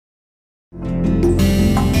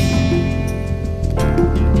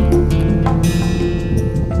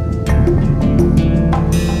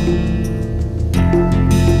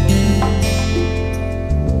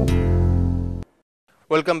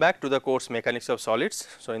Welcome back to the course Mechanics of Solids.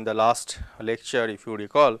 So, in the last lecture, if you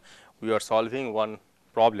recall, we are solving one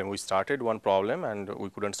problem. We started one problem and we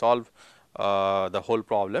could not solve the whole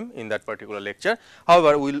problem in that particular lecture.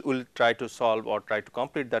 However, we will try to solve or try to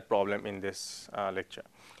complete that problem in this lecture.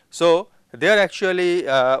 So, there actually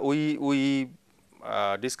we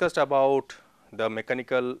discussed about the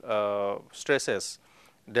mechanical stresses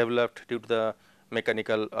developed due to the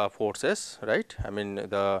mechanical forces, right. I mean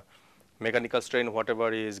the mechanical strain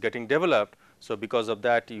whatever is getting developed. So, because of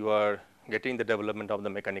that you are getting the development of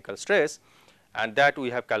the mechanical stress, and that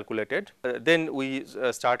we have calculated. Then we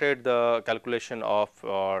started the calculation of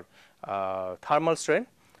thermal strain,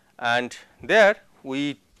 and there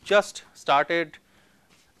we just started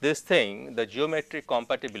this thing, the geometric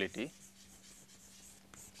compatibility.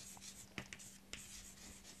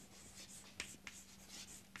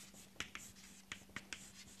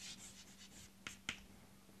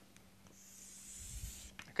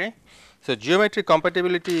 Okay. So, geometric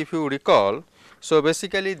compatibility, if you recall, so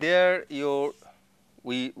basically there your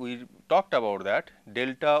we talked about that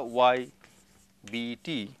delta y b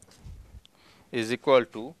t is equal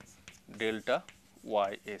to delta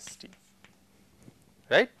y s t,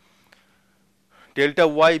 right. Delta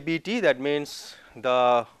y b t, that means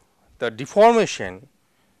the deformation,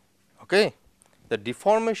 okay, the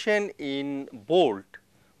deformation in bolt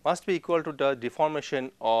must be equal to the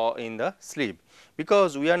deformation in the sleeve,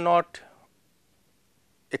 because we are not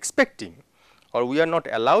expecting or we are not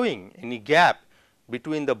allowing any gap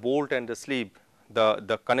between the bolt and the sleeve,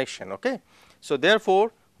 the connection. Okay. So,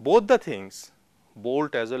 therefore, both the things,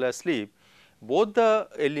 bolt as well as sleeve, both the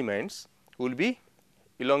elements will be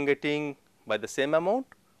elongating by the same amount,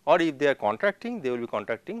 or if they are contracting, they will be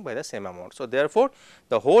contracting by the same amount. So, therefore,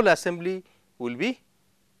 the whole assembly will be,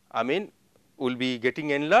 I mean, will be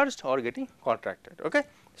getting enlarged or getting contracted. Okay.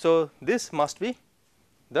 So, this must be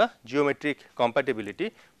the geometric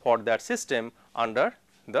compatibility for that system under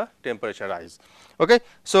the temperature rise. Okay.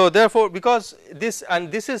 So, therefore, because this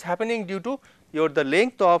and this is happening due to your the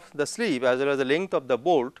length of the sleeve as well as the length of the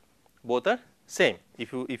bolt, both are same.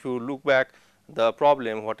 If you look back the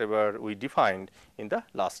problem whatever we defined in the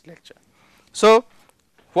last lecture. So,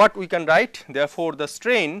 what we can write, therefore, the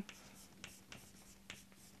strain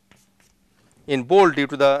in bolt due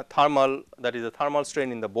to the thermal, that is the thermal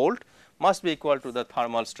strain in the bolt, must be equal to the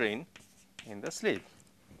thermal strain in the sleeve.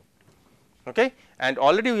 Okay. And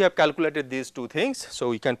already we have calculated these two things. So,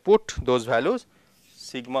 we can put those values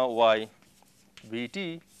sigma y b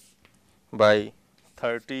t by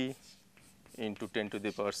 30 into 10 to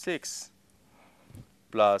the power 6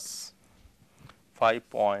 plus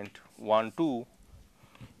 5.12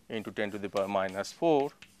 into 10 to the power minus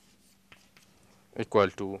 4 equal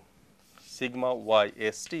to sigma y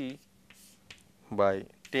s t by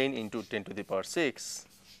 10 into 10 to the power 6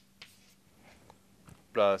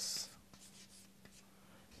 plus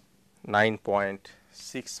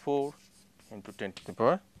 9.64 into 10 to the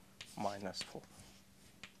power minus 4.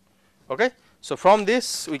 Okay. So, from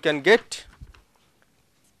this we can get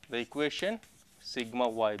the equation sigma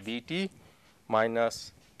y b t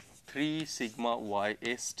minus 3 sigma y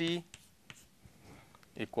s t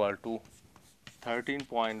equal to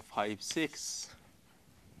 13.56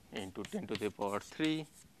 into 10 to the power 3,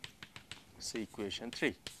 is equation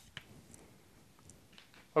 3.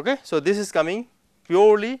 Okay. So, this is coming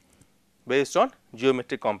purely based on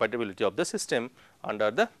geometric compatibility of the system under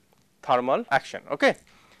the thermal action. Okay.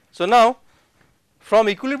 So, now from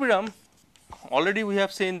equilibrium, already we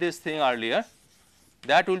have seen this thing earlier,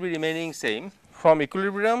 that will be remaining same. From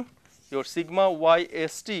equilibrium, your sigma y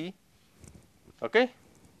s t, okay,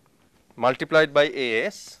 multiplied by A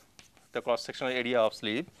s, the cross sectional area of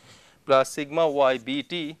sleeve, plus sigma y b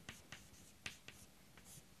t,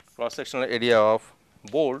 cross sectional area of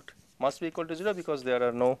bolt, must be equal to 0, because there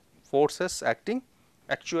are no forces acting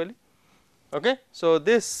actually. Okay. So,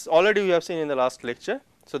 this already we have seen in the last lecture.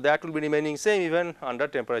 So, that will be remaining same even under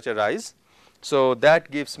temperature rise. So, that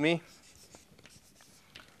gives me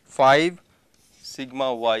 5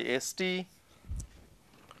 sigma y s t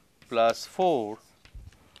plus 4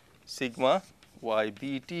 sigma y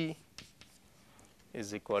b t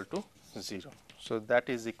is equal to 0. So, that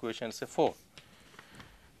is equation say 4.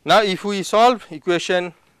 Now, if we solve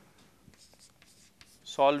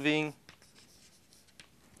solving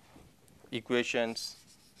equations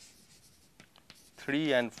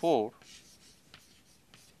 3 and 4,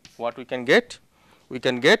 what we can get? We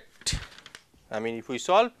can get, I mean if we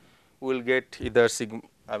solve, we will get either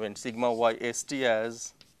sigma y s t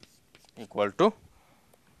as equal to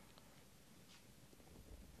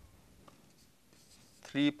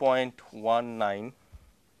 3.19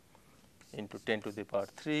 into 10 to the power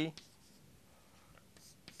 3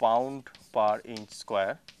 pound per inch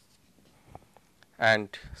square, and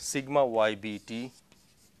sigma y b t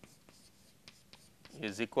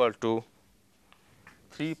is equal to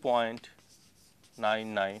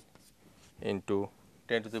 3.99 into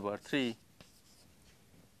 10 to the power 3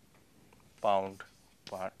 pound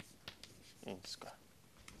per inch square.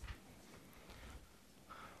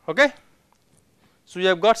 Okay. So, we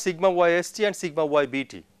have got sigma y s t and sigma y b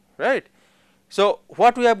t, right. So,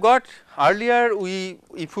 what we have got earlier,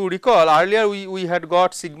 if you recall earlier we had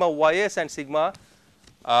got sigma y s and sigma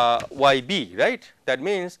y b, right. That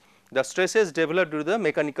means, the stresses developed due to the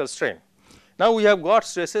mechanical strain. Now, we have got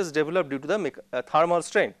stresses developed due to the thermal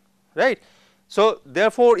strain, right. So,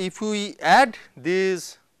 therefore, if we add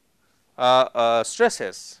these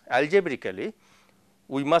stresses algebraically,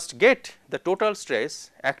 we must get the total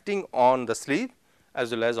stress acting on the sleeve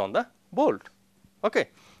as well as on the bolt. Okay.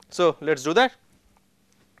 So, let us do that,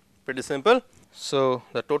 pretty simple. So,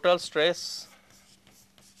 the total stress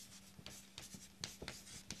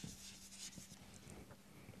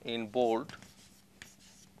in bolt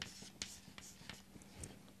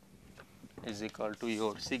is equal to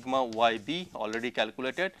your sigma y b already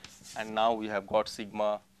calculated, and now we have got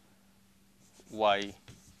sigma y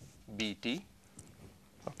b t.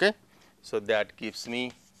 Okay. So, that gives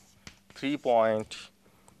me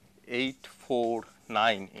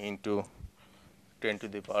 3.849 into 10 to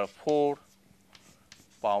the power 4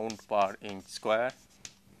 pound per inch square,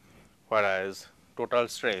 whereas total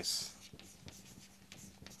stress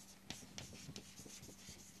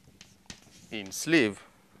in sleeve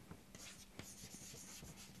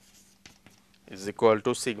is equal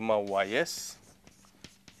to sigma y s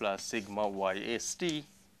plus sigma y s t,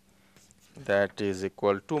 that is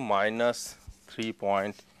equal to minus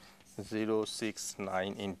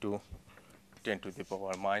 3.069 into 10 to the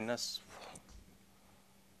power minus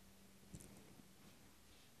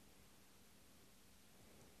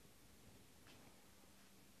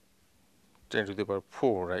 10 to the power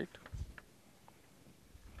 4, right.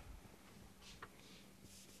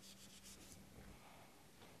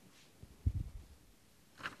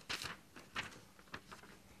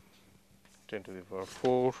 Ten to the power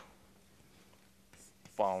 4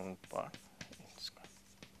 pound per inch square.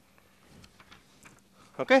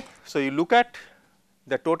 Okay. So, you look at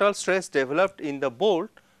the total stress developed in the bolt,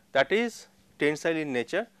 that is tensile in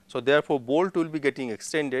nature. So, therefore, bolt will be getting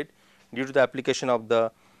extended due to the application of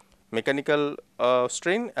the mechanical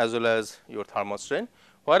strain as well as your thermal strain,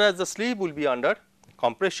 whereas the sleeve will be under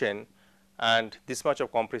compression, and this much of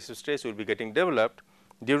compressive stress will be getting developed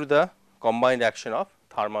due to the combined action of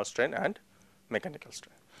thermal strain and mechanical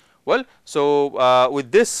strain. Well, so with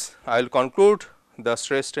this I will conclude the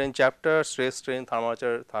stress strain chapter, stress strain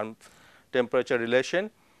temperature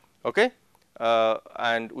relation. Okay.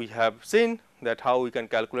 And we have seen that how we can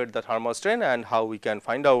calculate the thermal strain and how we can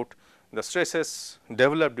find out the stresses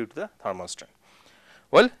developed due to the thermal strain.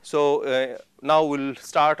 Well, so now we will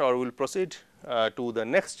start or we will proceed to the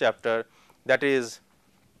next chapter, that is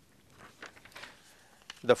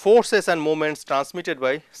the forces and moments transmitted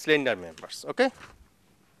by slender members. Okay.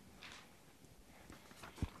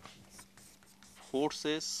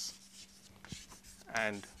 Forces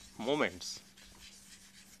and moments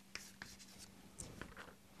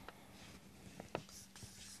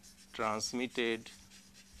transmitted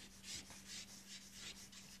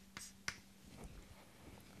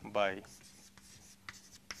by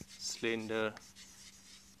slender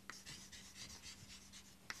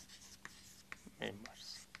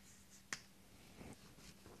members.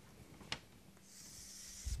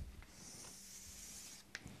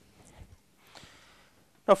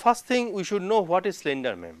 Now, first thing we should know what is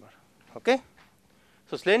slender member. Okay.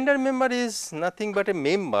 So, slender member is nothing but a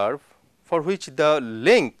member for which the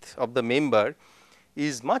length of the member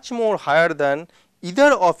is much more higher than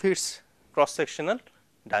either of its cross sectional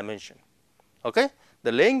dimension. Okay.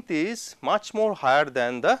 The length is much more higher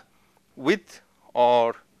than the width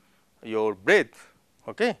or your breadth.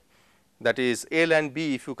 Okay. That is L and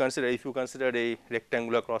B, if you consider a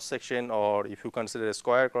rectangular cross section or if you consider a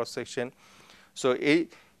square cross section. So,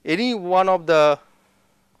 any one of the,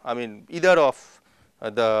 I mean either of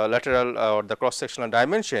the lateral or the cross sectional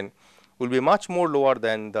dimension will be much more lower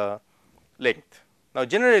than the length. Now,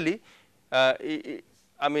 generally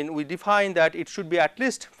I mean we define that it should be at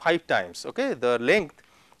least 5 times. Okay. The length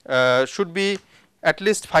should be at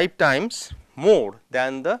least 5 times more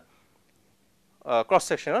than the cross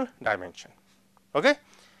sectional dimension. Okay.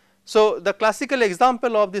 So, the classical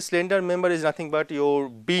example of this slender member is nothing but your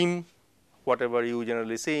beam, whatever you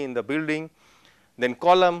generally see in the building, then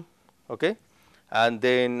column, okay, and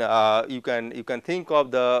then you can think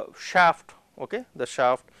of the shaft, okay, the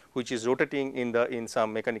shaft which is rotating in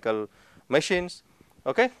some mechanical machines,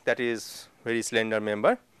 okay, that is very slender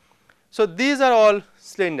member. So, these are all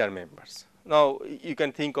slender members. Now, you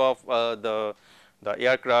can think of the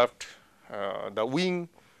aircraft, the wing,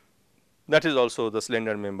 that is also the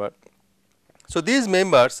slender member. So, these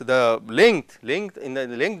members, the length in the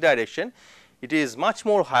length direction, it is much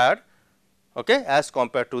more higher, okay, as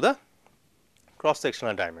compared to the cross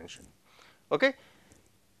sectional dimension. Okay.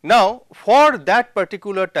 Now, for that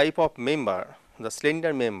particular type of member, the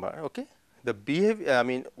slender member, okay, the behavior, I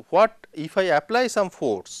mean, what if I apply some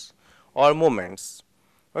force or moments,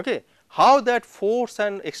 okay, how that force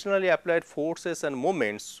and externally applied forces and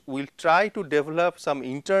moments will try to develop some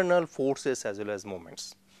internal forces as well as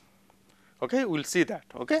moments. Okay, we will see that.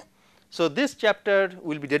 Okay. So, this chapter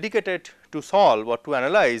will be dedicated to solve or to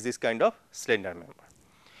analyze this kind of slender member.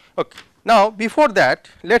 Okay. Now, before that,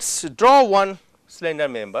 let us draw one slender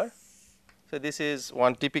member. So, this is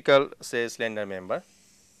one typical, say, slender member.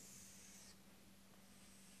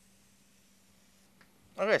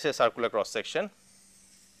 Okay, say circular cross section.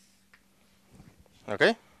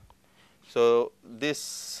 Okay. So,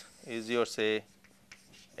 this is your, say,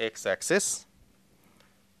 x axis,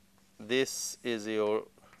 this is your,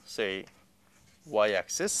 say, y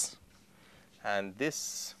axis, and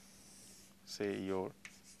this, say, your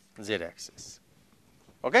z axis.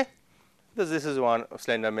 Okay. This is one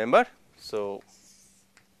slender member. So,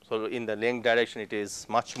 in the length direction it is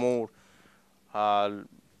much more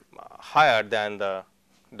higher than the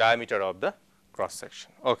diameter of the cross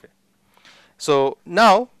section. Okay. So,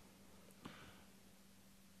 now,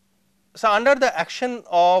 so under the action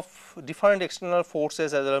of different external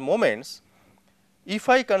forces as well as moments, if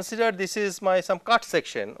I consider this is my some cut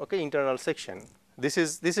section, okay, internal section, this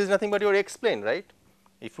is nothing but your x plane, right.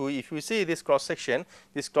 If you see this cross section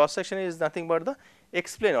is nothing but the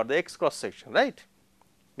x plane or the x cross section, right,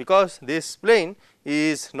 because this plane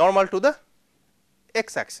is normal to the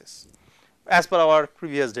x axis as per our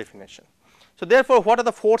previous definition. So, therefore, what are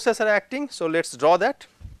the forces are acting? So, let us draw that.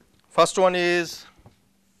 First one is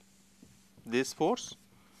this force.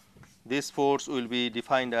 This force will be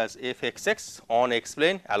defined as Fxx on x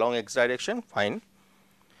plane along x direction, fine.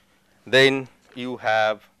 Then you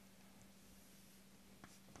have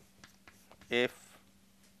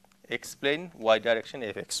Fx plane y direction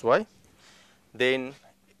Fxy, then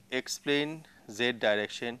x plane z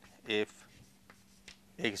direction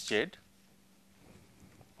Fxz.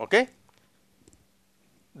 Okay.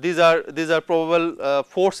 These are probable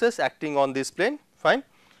forces acting on this plane, fine.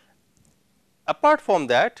 Apart from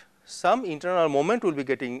that, some internal moment will be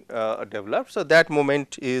getting developed. So, that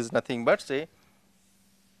moment is nothing but, say,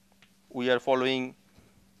 we are following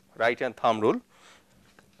right hand thumb rule.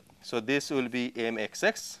 So, this will be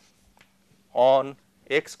mxx on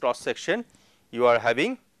x cross section, you are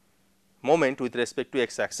having moment with respect to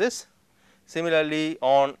x axis. Similarly,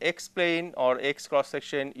 on x plane or x cross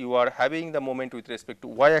section, you are having the moment with respect to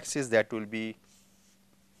y axis, that will be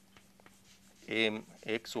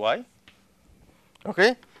mxy.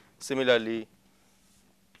 Okay. Similarly,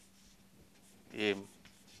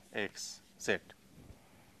 mxz.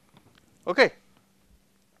 Okay.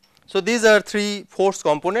 So, these are three force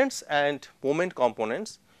components and moment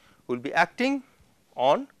components will be acting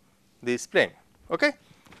on this plane. Okay.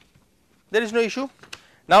 There is no issue.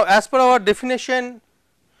 Now, as per our definition,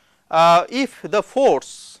 if the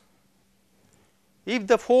force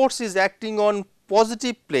is acting on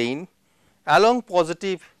positive plane along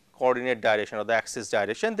positive coordinate direction or the axis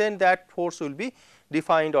direction, then that force will be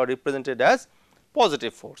defined or represented as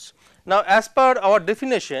positive force. Now, as per our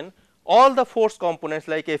definition, all the force components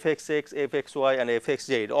like Fxx, Fxy and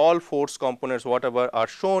Fxz, all force components whatever are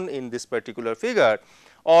shown in this particular figure,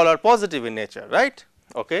 all are positive in nature, right.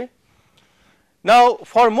 Okay. Now,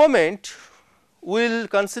 for moment we will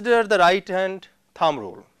consider the right hand thumb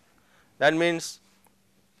rule. That means,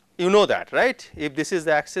 you know that, right. If this is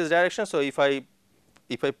the axis direction, so if I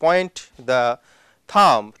point the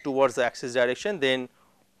thumb towards the axis direction, then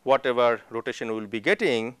whatever rotation we will be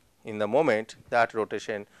getting in the moment, that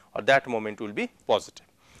rotation or that moment will be positive.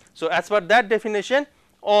 So, as per that definition,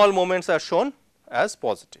 all moments are shown as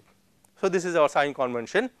positive. So, this is our sign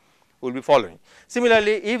convention we will be following.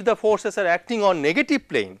 Similarly, if the forces are acting on negative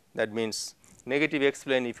plane, that means negative x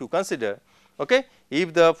plane if you consider, okay,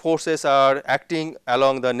 if the forces are acting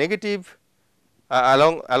along the negative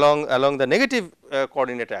along the negative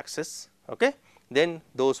coordinate axis, okay, then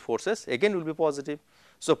those forces again will be positive.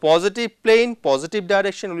 So, positive plane positive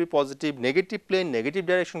direction will be positive, negative plane negative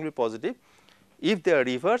direction will be positive. If they are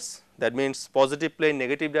reverse, that means positive plane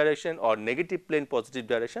negative direction or negative plane positive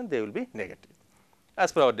direction, they will be negative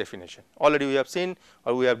as per our definition. Already we have seen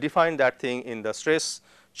or we have defined that thing in the stress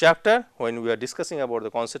chapter when we are discussing about the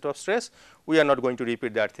concept of stress. We are not going to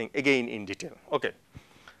repeat that thing again in detail. Okay.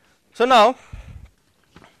 So, now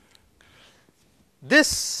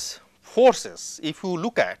this forces, if you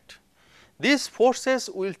look at these forces,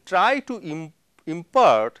 will try to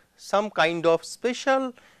impart some kind of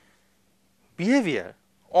special behavior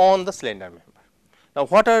on the slender member. Now,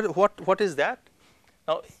 what is that?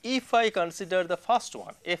 Now, if I consider the first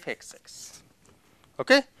one fxx,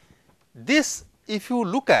 okay, this if you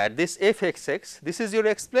look at this fxx, this is your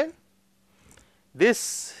x plane,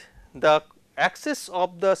 this the axis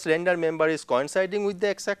of the slender member is coinciding with the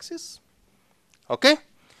x axis. Okay.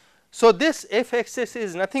 So, this fxx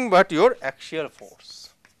is nothing but your axial force.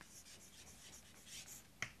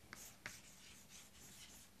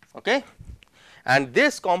 Okay. And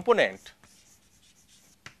this component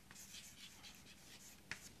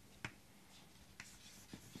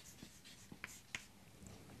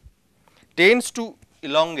tends to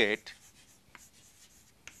elongate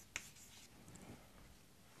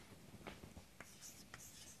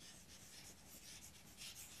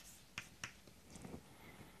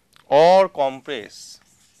or compress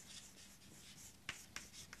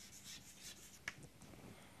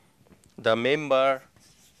the member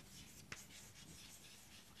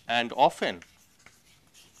and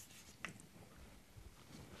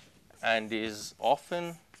is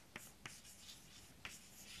often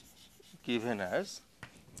given as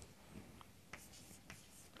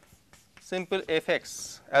simple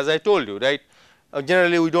fx, as I told you, right.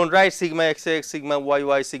 Generally we do not write sigma xx, sigma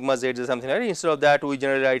yy, sigma z or something like that. Instead of that, we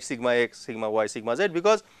generally write sigma x, sigma y, sigma z,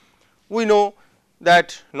 because we know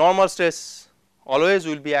that normal stress always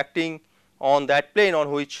will be acting on that plane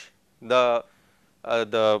on which the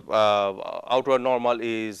outward normal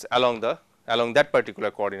is along that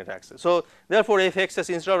particular coordinate axis. So, therefore, fxx,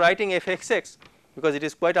 instead of writing fxx, because it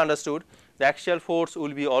is quite understood, the axial force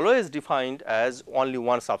will be always defined as only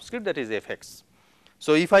one subscript, that is fx.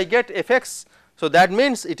 So, if I get fx, so that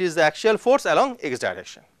means it is the axial force along x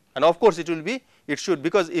direction, and of course, it will be, it should,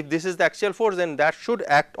 because if this is the axial force, then that should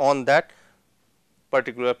act on that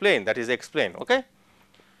particular plane, that is x plane. Okay.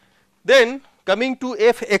 Then coming to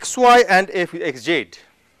fxy and fxz,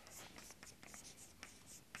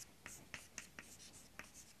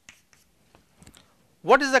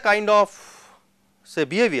 what is the kind of say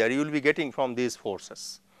behavior you will be getting from these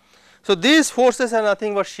forces? So, these forces are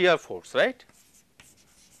nothing but shear force, right,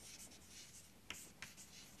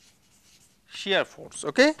 shear force.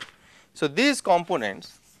 Okay. So, these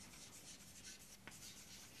components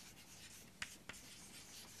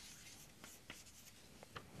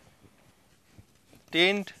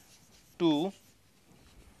tend to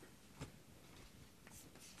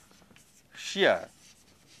shear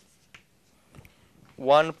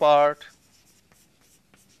one part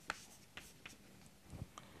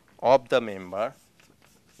of the member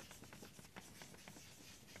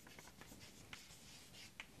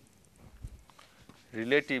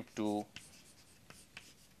relative to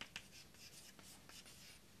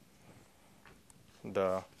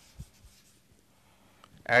the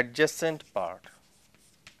adjacent part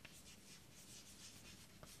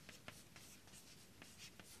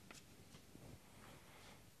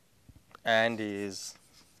and is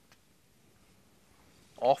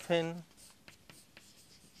often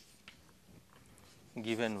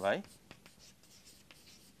given by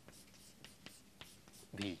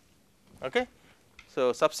V. Okay.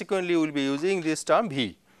 So, subsequently we will be using this term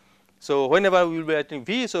V. So, whenever we will be writing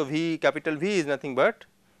V, so V, capital V is nothing but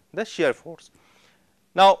the shear force.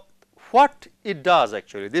 Now, what it does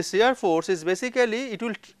actually, this shear force is basically it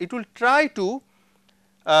will try to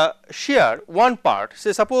shear one part.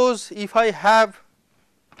 Say suppose if I have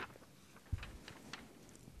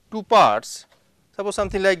two parts, suppose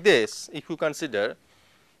something like this, if you consider.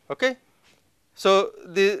 Okay. So,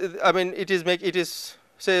 I mean it is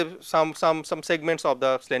say some segments of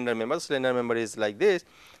the slender member is like this.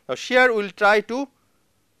 Now, shear will try to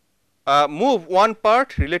move one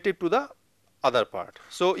part relative to the other part.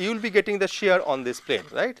 So, you will be getting the shear on this plane,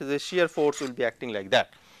 right, the shear force will be acting like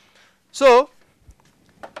that. So,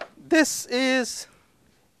 this is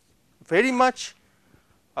very much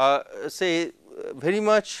say very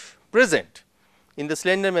much present in the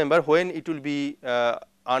slender member when it will be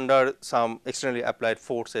under some externally applied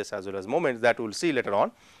forces as well as moments, that we will see later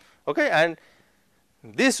on. Okay. And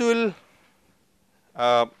this will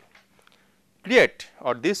create,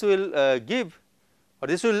 or this will give, or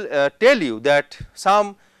this will tell you that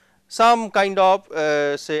some some kind of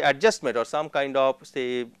say adjustment or some kind of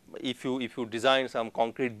say if you design some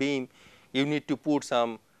concrete beam, you need to put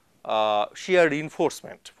some shear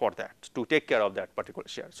reinforcement for that to take care of that particular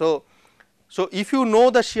shear. So if you know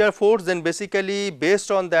the shear force, then basically based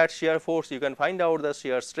on that shear force you can find out the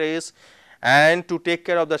shear stress, and to take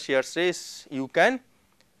care of the shear stress you can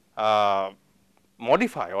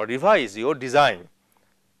modify or revise your design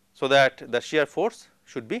so that the shear force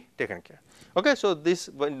should be taken care. Okay, so this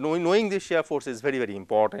knowing this shear force is very very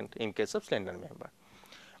important in case of slender member.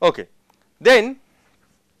 Okay, then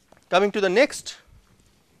coming to the next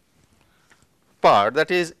part,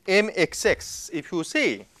 that is mxx. If you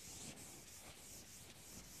see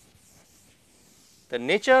the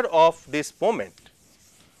nature of this moment,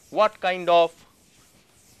 what kind of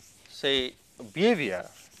say behavior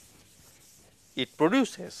it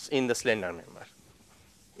produces in the slender member,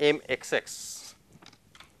 mxx.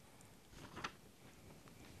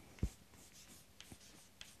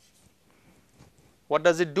 What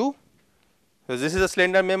does it do? So, this is a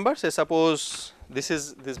slender member. Say suppose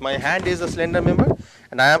this my hand is a slender member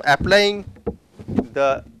and I am applying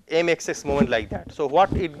the mxx moment like that. So,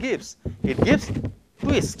 what it gives? It gives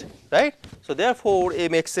twist, right. So, therefore,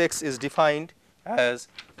 mxx is defined as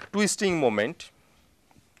twisting moment,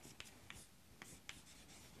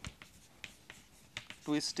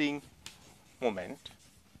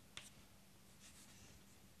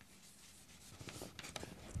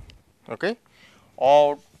 okay,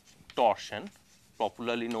 or torsion,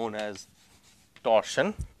 popularly known as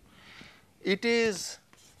torsion. It is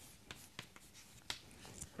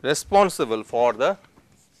responsible for the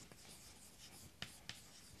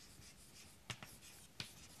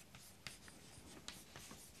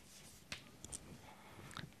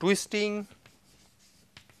twisting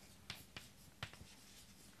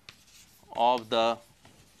of the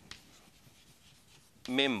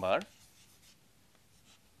member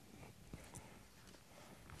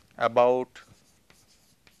about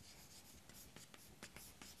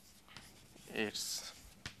its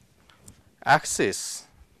axis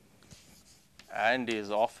and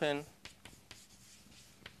is often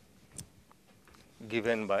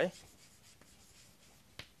given by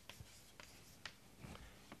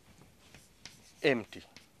MT.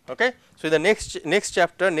 Okay. So, in the next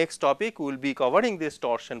chapter, next topic we will be covering this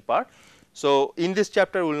torsion part. So, in this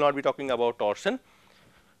chapter we will not be talking about torsion,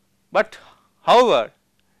 but however,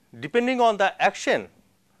 depending on the action,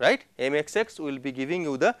 right, mxx will be giving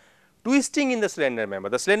you the twisting in the slender member.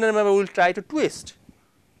 The slender member will try to twist,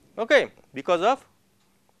 okay, because of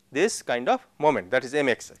this kind of moment, that is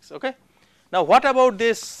mxx. Okay. Now, what about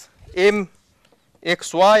this mxy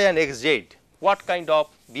and xz? What kind of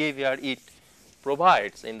behavior it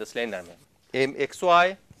provides in the slender member?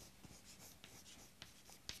 mxy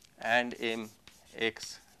and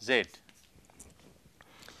mxz.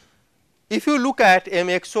 If you look at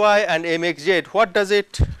mxy and mxz, what does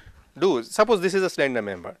it do? Suppose this is a slender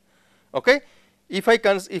member. Okay. If I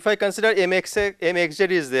consider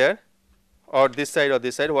mxz is there, or this side or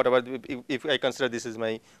this side, whatever, if I consider this is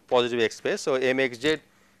my positive x space. So, mxz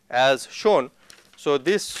as shown. So,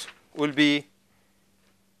 this will be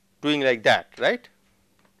doing like that, right.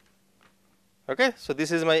 Okay. So,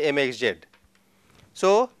 this is my mxz.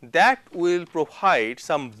 So, that will provide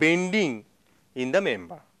some bending in the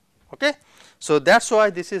member. Okay. So, that is why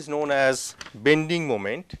this is known as bending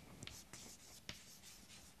moment.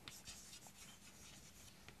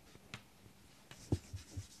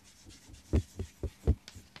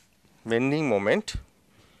 Bending moment.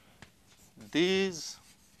 These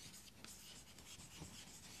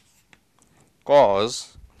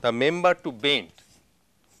cause the member to bend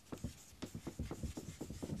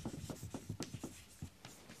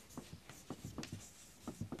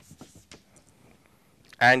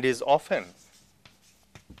and is often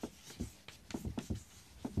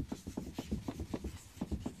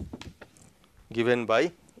given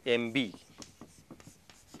by MB.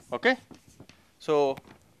 Okay. So,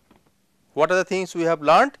 what are the things we have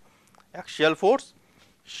learned? Axial force,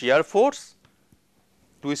 shear force,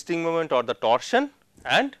 twisting moment or the torsion,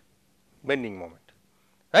 and bending moment,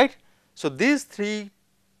 right. So, these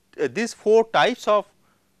four types of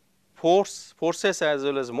forces as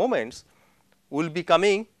well as moments will be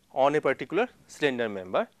coming on a particular slender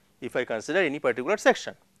member if I consider any particular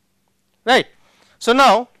section, right. So,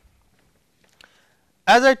 now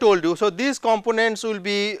as I told you, so these components will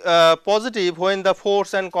be positive when the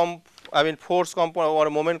force and force component or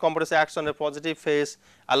moment component acts on a positive phase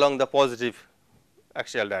along the positive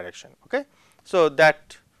axial direction. Okay. So,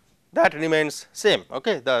 that remains same,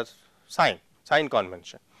 okay, the sign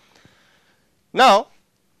convention. Now,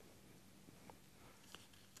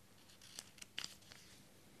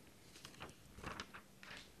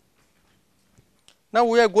 Now,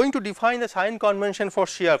 we are going to define the sign convention for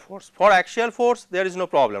shear force. For axial force, there is no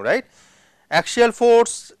problem, right. Axial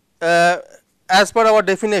force as per our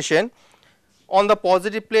definition on the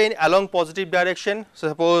positive plane along positive direction. So,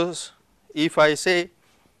 suppose if I say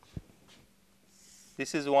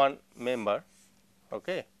this is one member,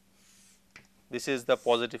 okay, this is the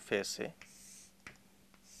positive face, say,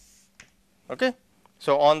 okay.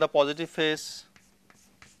 So, on the positive face,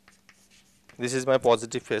 this is my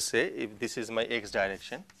positive face, say, if this is my x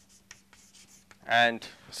direction, and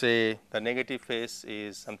say the negative face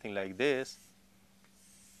is something like this.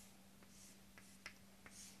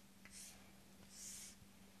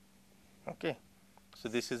 Okay. So,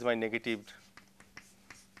 this is my negative.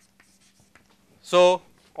 So,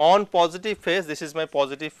 on positive face, this is my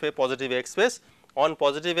positive face, positive x face. On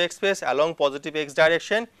positive x face along positive x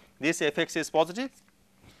direction, this fx is positive.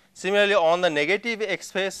 Similarly, on the negative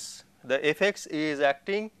x face, the fx is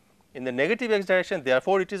acting in the negative x direction,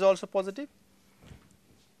 therefore, it is also positive.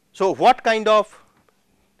 So, what kind of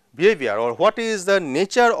behavior or what is the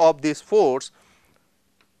nature of this force,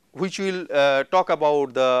 which will talk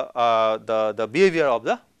about the behavior of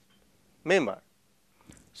the member.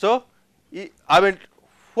 So, I mean,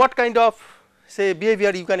 what kind of, say,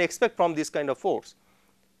 behavior you can expect from this kind of force,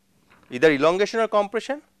 either elongation or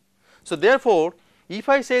compression. So, therefore, if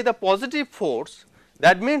I say the positive force,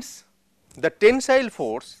 that means the tensile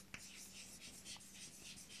force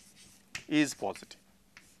is positive.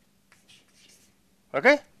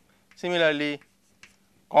 Okay. Similarly,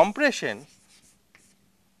 compression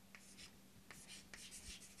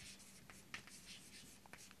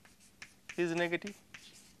is negative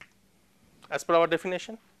as per our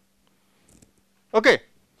definition. Okay.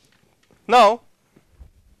 Now,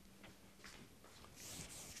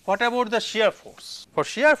 what about the shear force? For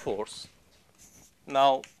shear force,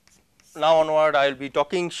 now onward I will be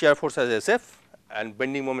talking shear force as SF and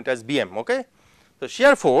bending moment as BM. Okay. So,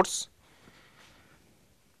 shear force,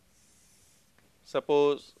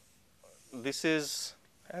 suppose this is,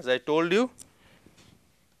 as I told you,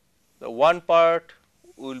 the one part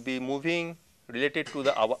will be moving related to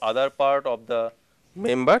the other part of the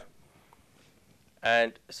member,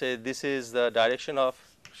 and say this is the direction of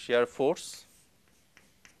shear force,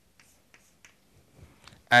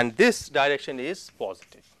 and this direction is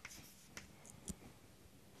positive.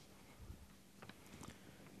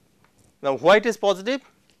 Now, why it is positive?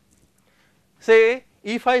 Say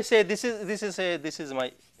if I say this is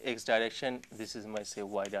my x direction, this is my, say,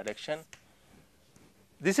 y direction,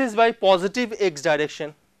 this is my positive x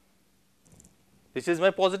direction, this is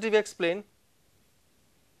my positive x plane.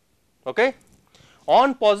 Okay.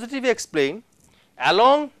 On positive x plane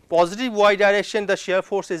along positive y direction, the shear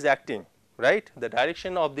force is acting, right. The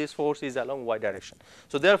direction of this force is along y direction.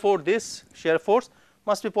 So, therefore, this shear force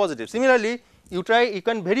must be positive. Similarly, you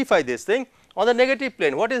can verify this thing on the negative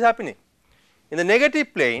plane. What is happening? In the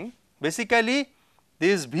negative plane, basically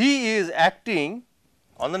this V is acting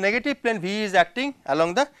on the negative plane, V is acting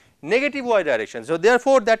along the negative y direction. So,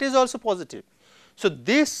 therefore, that is also positive. So,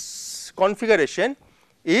 this configuration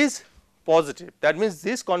is positive, that means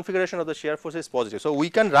this configuration of the shear force is positive. So, we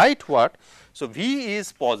can write what? So, V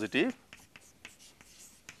is positive,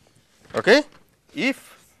 okay,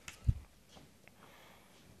 if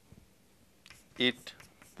it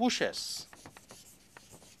pushes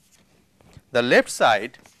the left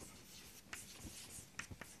side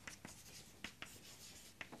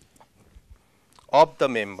of the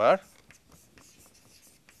member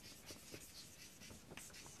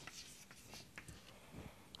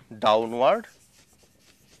downward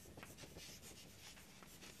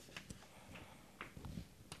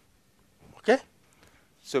okay.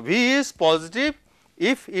 So, V is positive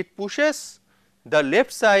if it pushes the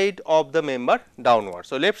left side of the member downward.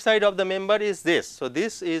 So, left side of the member is this. So,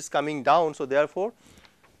 this is coming down. So, therefore,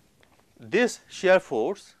 this shear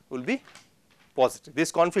force will be positive,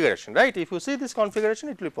 this configuration, right. If you see this configuration,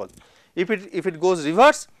 it will be positive. If it goes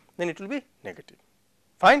reverse, then it will be negative,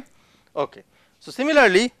 fine. Okay. So,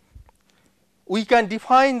 similarly, we can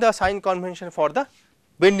define the sign convention for the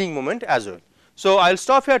bending moment as well. So, I will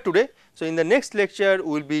stop here today. So, in the next lecture,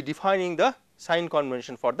 we will be defining the sign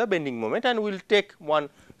convention for the bending moment, and we will take one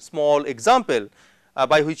small example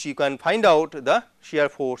by which you can find out the shear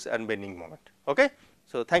force and bending moment. Okay.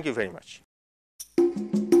 So, thank you very much.